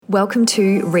Welcome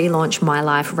to Relaunch My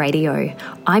Life Radio.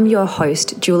 I'm your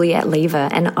host, Juliet Lever,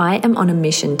 and I am on a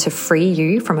mission to free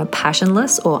you from a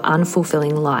passionless or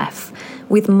unfulfilling life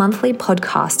with monthly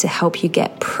podcasts to help you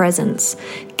get presence,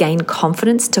 gain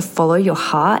confidence to follow your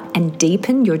heart, and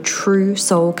deepen your true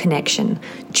soul connection.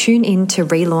 Tune in to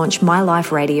Relaunch My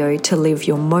Life Radio to live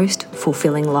your most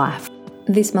fulfilling life.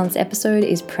 This month's episode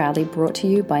is proudly brought to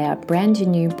you by our brand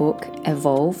new book,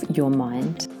 Evolve Your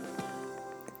Mind.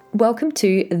 Welcome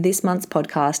to this month's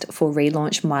podcast for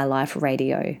Relaunch My Life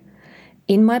Radio.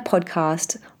 In my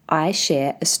podcast, I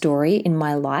share a story in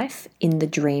my life in the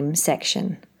dream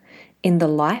section. In the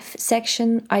life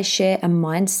section, I share a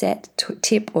mindset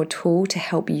tip or tool to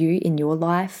help you in your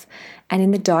life. And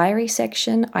in the diary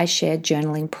section, I share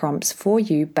journaling prompts for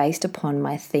you based upon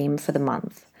my theme for the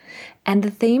month. And the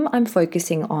theme I'm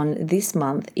focusing on this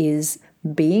month is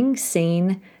being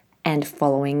seen and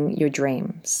following your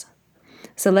dreams.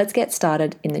 So let's get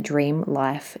started in the Dream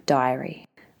Life Diary.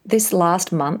 This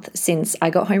last month since I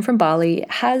got home from Bali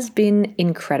has been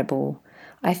incredible.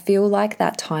 I feel like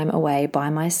that time away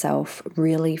by myself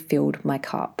really filled my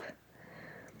cup.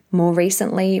 More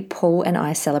recently, Paul and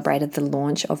I celebrated the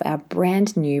launch of our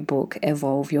brand new book,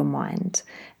 Evolve Your Mind.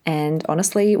 And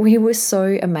honestly, we were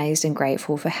so amazed and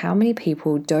grateful for how many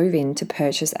people dove in to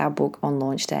purchase our book on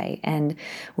launch day. And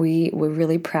we were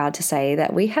really proud to say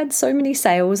that we had so many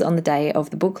sales on the day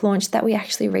of the book launch that we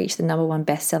actually reached the #1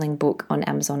 best-selling book on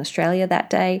Amazon Australia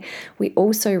that day. We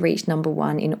also reached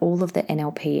 #1 in all of the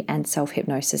NLP and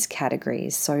self-hypnosis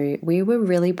categories. So we were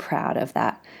really proud of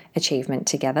that achievement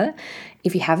together.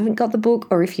 If you haven't got the book,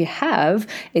 or if you have,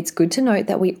 it's good to note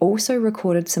that we also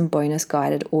recorded some bonus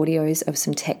guided audios of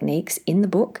some techniques in the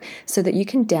book so that you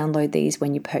can download these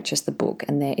when you purchase the book,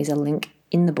 and there is a link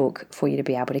in the book for you to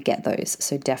be able to get those.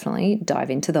 So definitely dive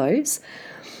into those.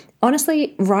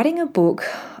 Honestly, writing a book,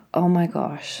 oh my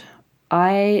gosh.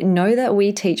 I know that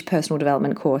we teach personal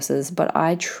development courses, but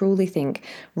I truly think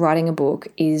writing a book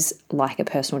is like a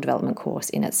personal development course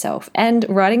in itself, and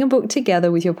writing a book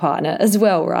together with your partner as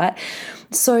well, right?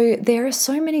 So there are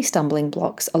so many stumbling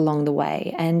blocks along the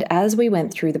way. And as we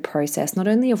went through the process, not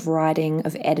only of writing,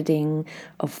 of editing,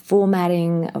 of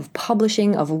formatting, of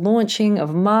publishing, of launching,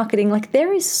 of marketing, like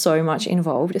there is so much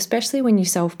involved, especially when you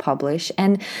self-publish.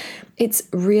 And it's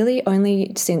really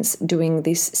only since doing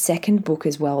this second book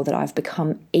as well that I've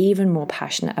become even more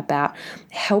passionate about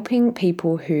helping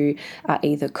people who are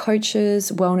either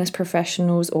coaches, wellness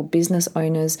professionals, or business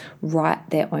owners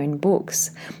write their own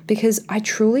books. Because I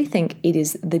truly think it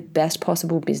is the best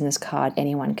possible business card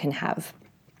anyone can have.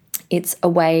 It's a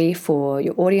way for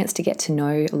your audience to get to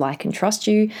know, like, and trust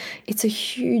you. It's a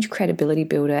huge credibility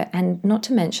builder, and not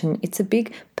to mention, it's a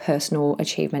big personal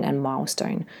achievement and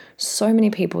milestone. So many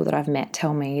people that I've met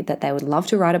tell me that they would love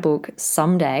to write a book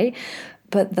someday,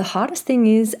 but the hardest thing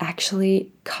is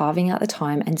actually carving out the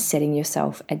time and setting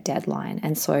yourself a deadline.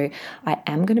 And so I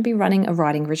am going to be running a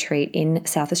writing retreat in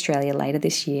South Australia later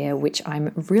this year, which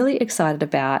I'm really excited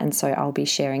about. And so I'll be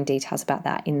sharing details about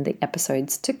that in the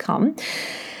episodes to come.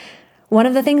 One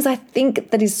of the things I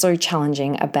think that is so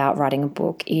challenging about writing a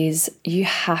book is you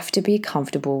have to be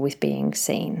comfortable with being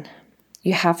seen.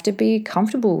 You have to be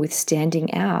comfortable with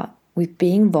standing out, with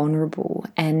being vulnerable,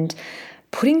 and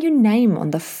putting your name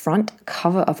on the front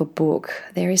cover of a book.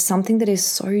 There is something that is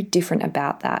so different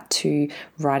about that to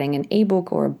writing an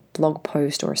ebook or a blog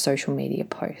post or a social media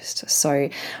post. So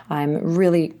I'm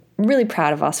really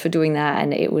proud of us for doing that,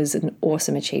 and it was an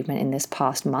awesome achievement in this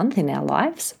past month in our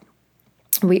lives.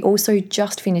 We also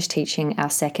just finished teaching our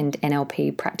second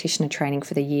NLP practitioner training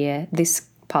for the year this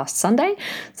past Sunday.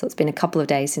 So it's been a couple of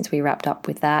days since we wrapped up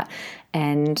with that.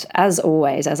 And as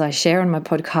always, as I share on my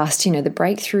podcast, the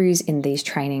breakthroughs in these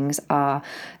trainings are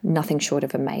nothing short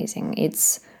of amazing.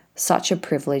 It's such a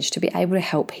privilege to be able to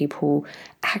help people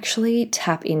actually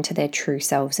tap into their true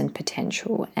selves and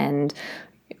potential. And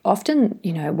often,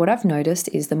 what I've noticed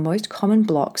is the most common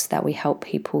blocks that we help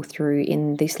people through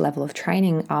in this level of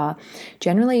training are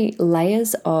generally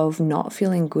layers of not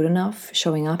feeling good enough,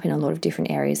 showing up in a lot of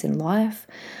different areas in life,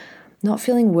 not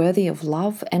feeling worthy of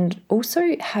love, and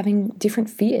also having different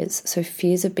fears. So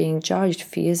fears of being judged,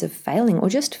 fears of failing, or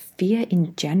just fear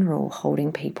in general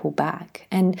holding people back.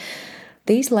 And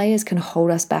these layers can hold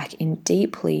us back in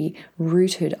deeply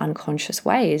rooted unconscious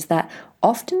ways that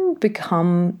often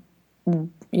become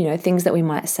things that we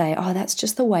might say, oh, that's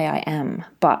just the way I am.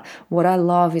 But what I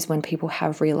love is when people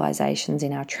have realizations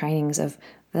in our trainings of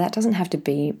that doesn't have to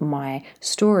be my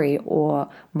story or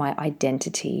my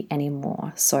identity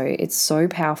anymore. So it's so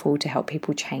powerful to help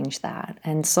people change that.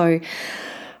 And so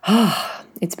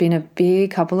It's been a big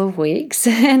couple of weeks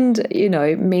and,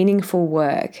 meaningful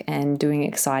work and doing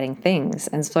exciting things.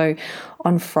 And so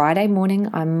on Friday morning,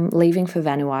 I'm leaving for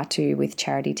Vanuatu with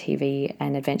Charity TV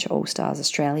and Adventure All Stars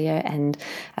Australia. And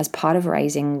as part of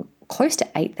raising close to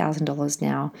 $8,000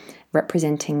 now,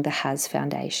 representing the HAS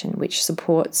Foundation, which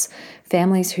supports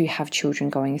families who have children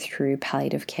going through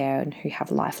palliative care and who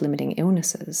have life-limiting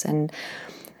illnesses. And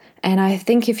I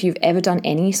think if you've ever done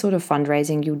any sort of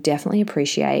fundraising, you'll definitely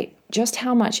appreciate just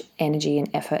how much energy and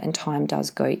effort and time does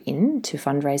go into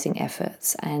fundraising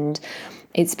efforts. And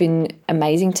it's been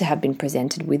amazing to have been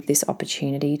presented with this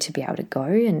opportunity to be able to go.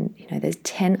 And, there's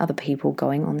 10 other people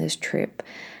going on this trip.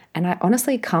 And I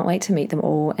honestly can't wait to meet them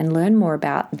all and learn more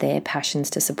about their passions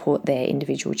to support their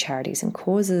individual charities and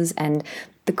causes. And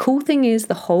the cool thing is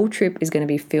the whole trip is going to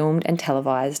be filmed and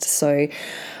televised. So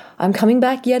I'm coming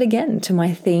back yet again to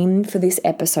my theme for this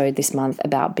episode this month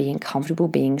about being comfortable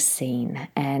being seen.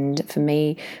 And for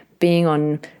me, being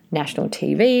on national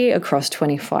TV across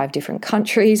 25 different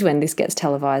countries when this gets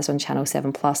televised on Channel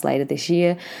 7 Plus later this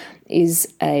year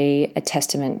is a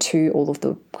testament to all of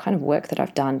the kind of work that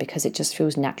I've done, because it just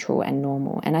feels natural and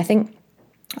normal. And I think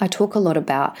I talk a lot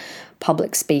about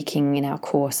public speaking in our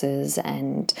courses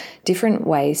and different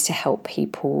ways to help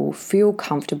people feel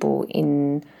comfortable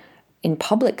in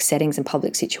public settings and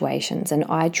public situations. And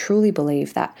I truly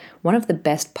believe that one of the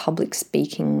best public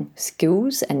speaking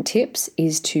skills and tips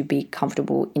is to be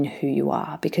comfortable in who you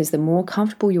are, because the more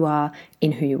comfortable you are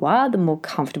in who you are, the more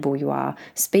comfortable you are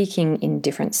speaking in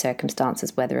different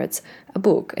circumstances, whether it's a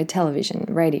book, a television,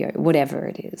 radio, whatever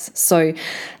it is. So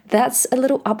that's a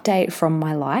little update from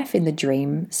my life in the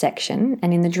dream section.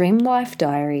 And in the Dream Life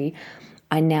Diary,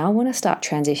 I now want to start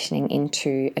transitioning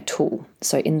into a tool.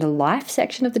 So in the life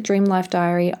section of the Dream Life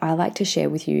Diary, I like to share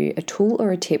with you a tool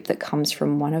or a tip that comes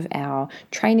from one of our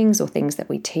trainings or things that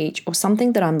we teach, or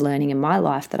something that I'm learning in my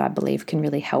life that I believe can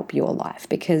really help your life,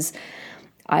 because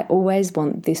I always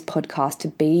want this podcast to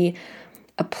be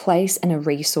a place and a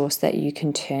resource that you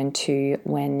can turn to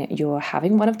when you're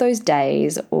having one of those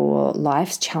days or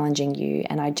life's challenging you.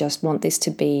 And I just want this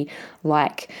to be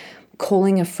like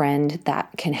calling a friend that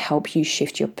can help you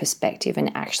shift your perspective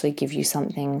and actually give you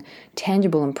something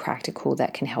tangible and practical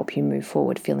that can help you move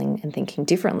forward feeling and thinking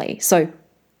differently. So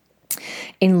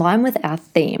in line with our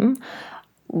theme,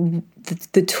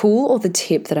 the tool or the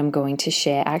tip that I'm going to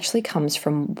share actually comes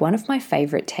from one of my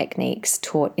favorite techniques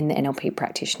taught in the NLP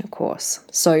practitioner course.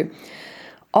 So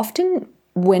often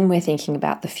when we're thinking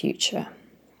about the future,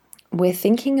 we're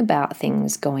thinking about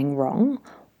things going wrong,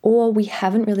 or we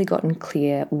haven't really gotten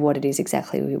clear what it is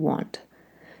exactly we want.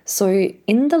 So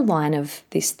in the line of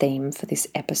this theme for this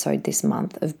episode this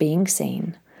month of being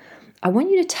seen, I want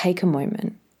you to take a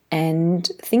moment and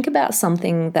think about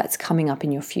something that's coming up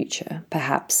in your future,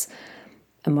 perhaps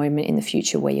a moment in the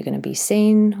future where you're going to be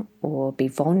seen or be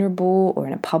vulnerable or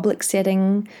in a public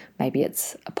setting. Maybe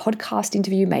it's a podcast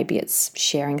interview, maybe it's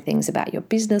sharing things about your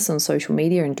business on social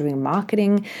media and doing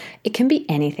marketing. It can be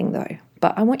anything though.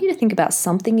 But I want you to think about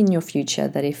something in your future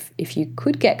that if you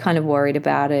could get kind of worried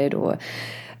about it or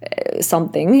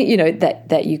something,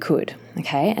 that you could,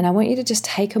 okay? And I want you to just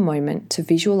take a moment to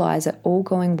visualize it all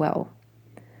going well.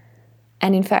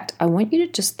 And in fact, I want you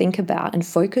to just think about and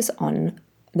focus on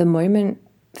the moment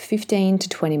 15 to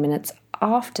 20 minutes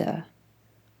after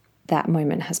that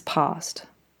moment has passed.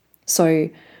 So,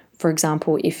 for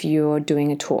example, if you're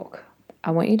doing a talk, I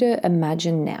want you to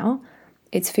imagine now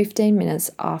it's 15 minutes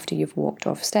after you've walked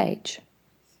off stage.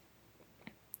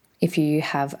 If you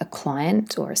have a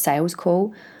client or a sales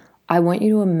call, I want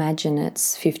you to imagine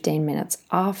it's 15 minutes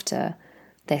after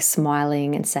they're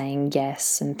smiling and saying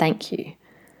yes and thank you.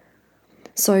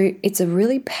 So it's a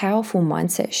really powerful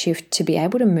mindset shift to be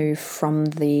able to move from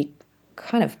the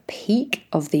kind of peak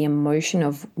of the emotion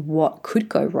of what could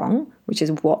go wrong, which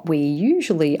is what we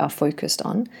usually are focused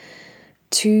on,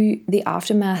 to the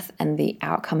aftermath and the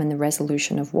outcome and the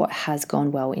resolution of what has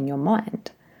gone well in your mind.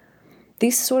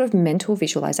 This sort of mental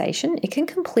visualization, it can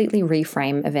completely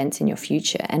reframe events in your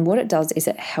future. And what it does is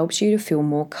it helps you to feel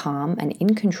more calm and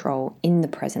in control in the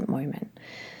present moment.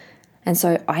 And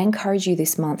so I encourage you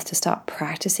this month to start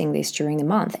practicing this during the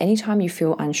month. Anytime you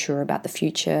feel unsure about the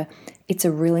future, it's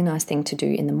a really nice thing to do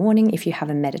in the morning if you have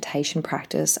a meditation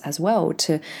practice as well,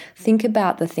 to think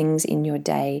about the things in your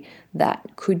day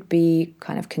that could be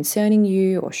kind of concerning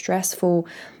you or stressful,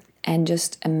 and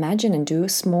just imagine and do a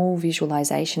small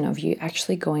visualization of you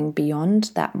actually going beyond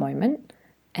that moment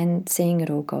and seeing it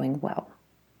all going well.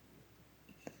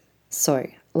 So,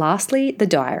 lastly, the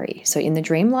diary. So in the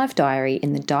Dream Life Diary,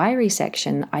 in the diary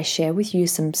section, I share with you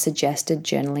some suggested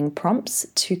journaling prompts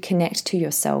to connect to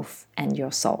yourself and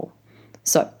your soul.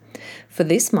 So, for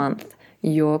this month,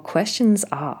 your questions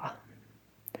are,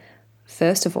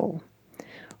 first of all,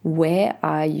 where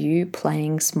are you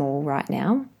playing small right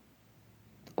now?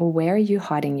 Or where are you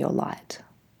hiding your light?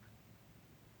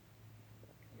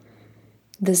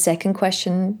 The second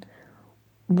question,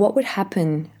 what would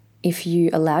happen if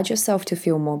you allowed yourself to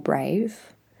feel more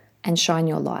brave and shine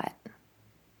your light?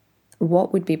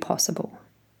 What would be possible?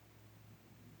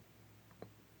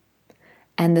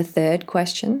 And the third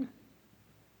question,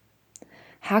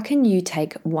 how can you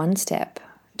take one step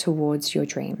towards your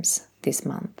dreams this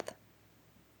month?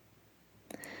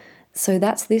 So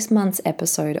that's this month's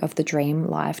episode of the Dream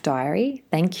Life Diary.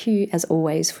 Thank you, as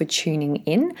always, for tuning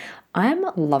in. I'm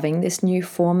loving this new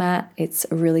format. It's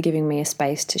really giving me a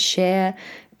space to share,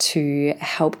 to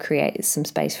help create some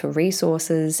space for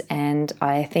resources. And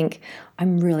I think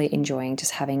I'm really enjoying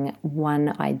just having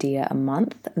one idea a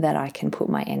month that I can put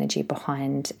my energy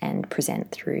behind and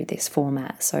present through this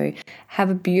format. So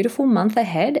have a beautiful month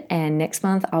ahead. And next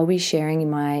month, I'll be sharing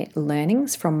my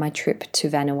learnings from my trip to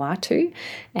Vanuatu.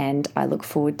 And I look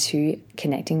forward to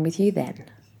connecting with you then.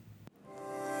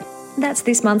 That's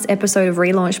this month's episode of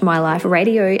Relaunch My Life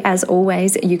Radio. As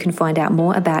always, you can find out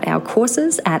more about our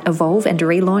courses at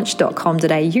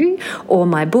evolveandrelaunch.com.au or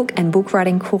my book and book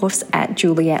writing course at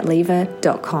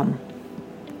julietlever.com.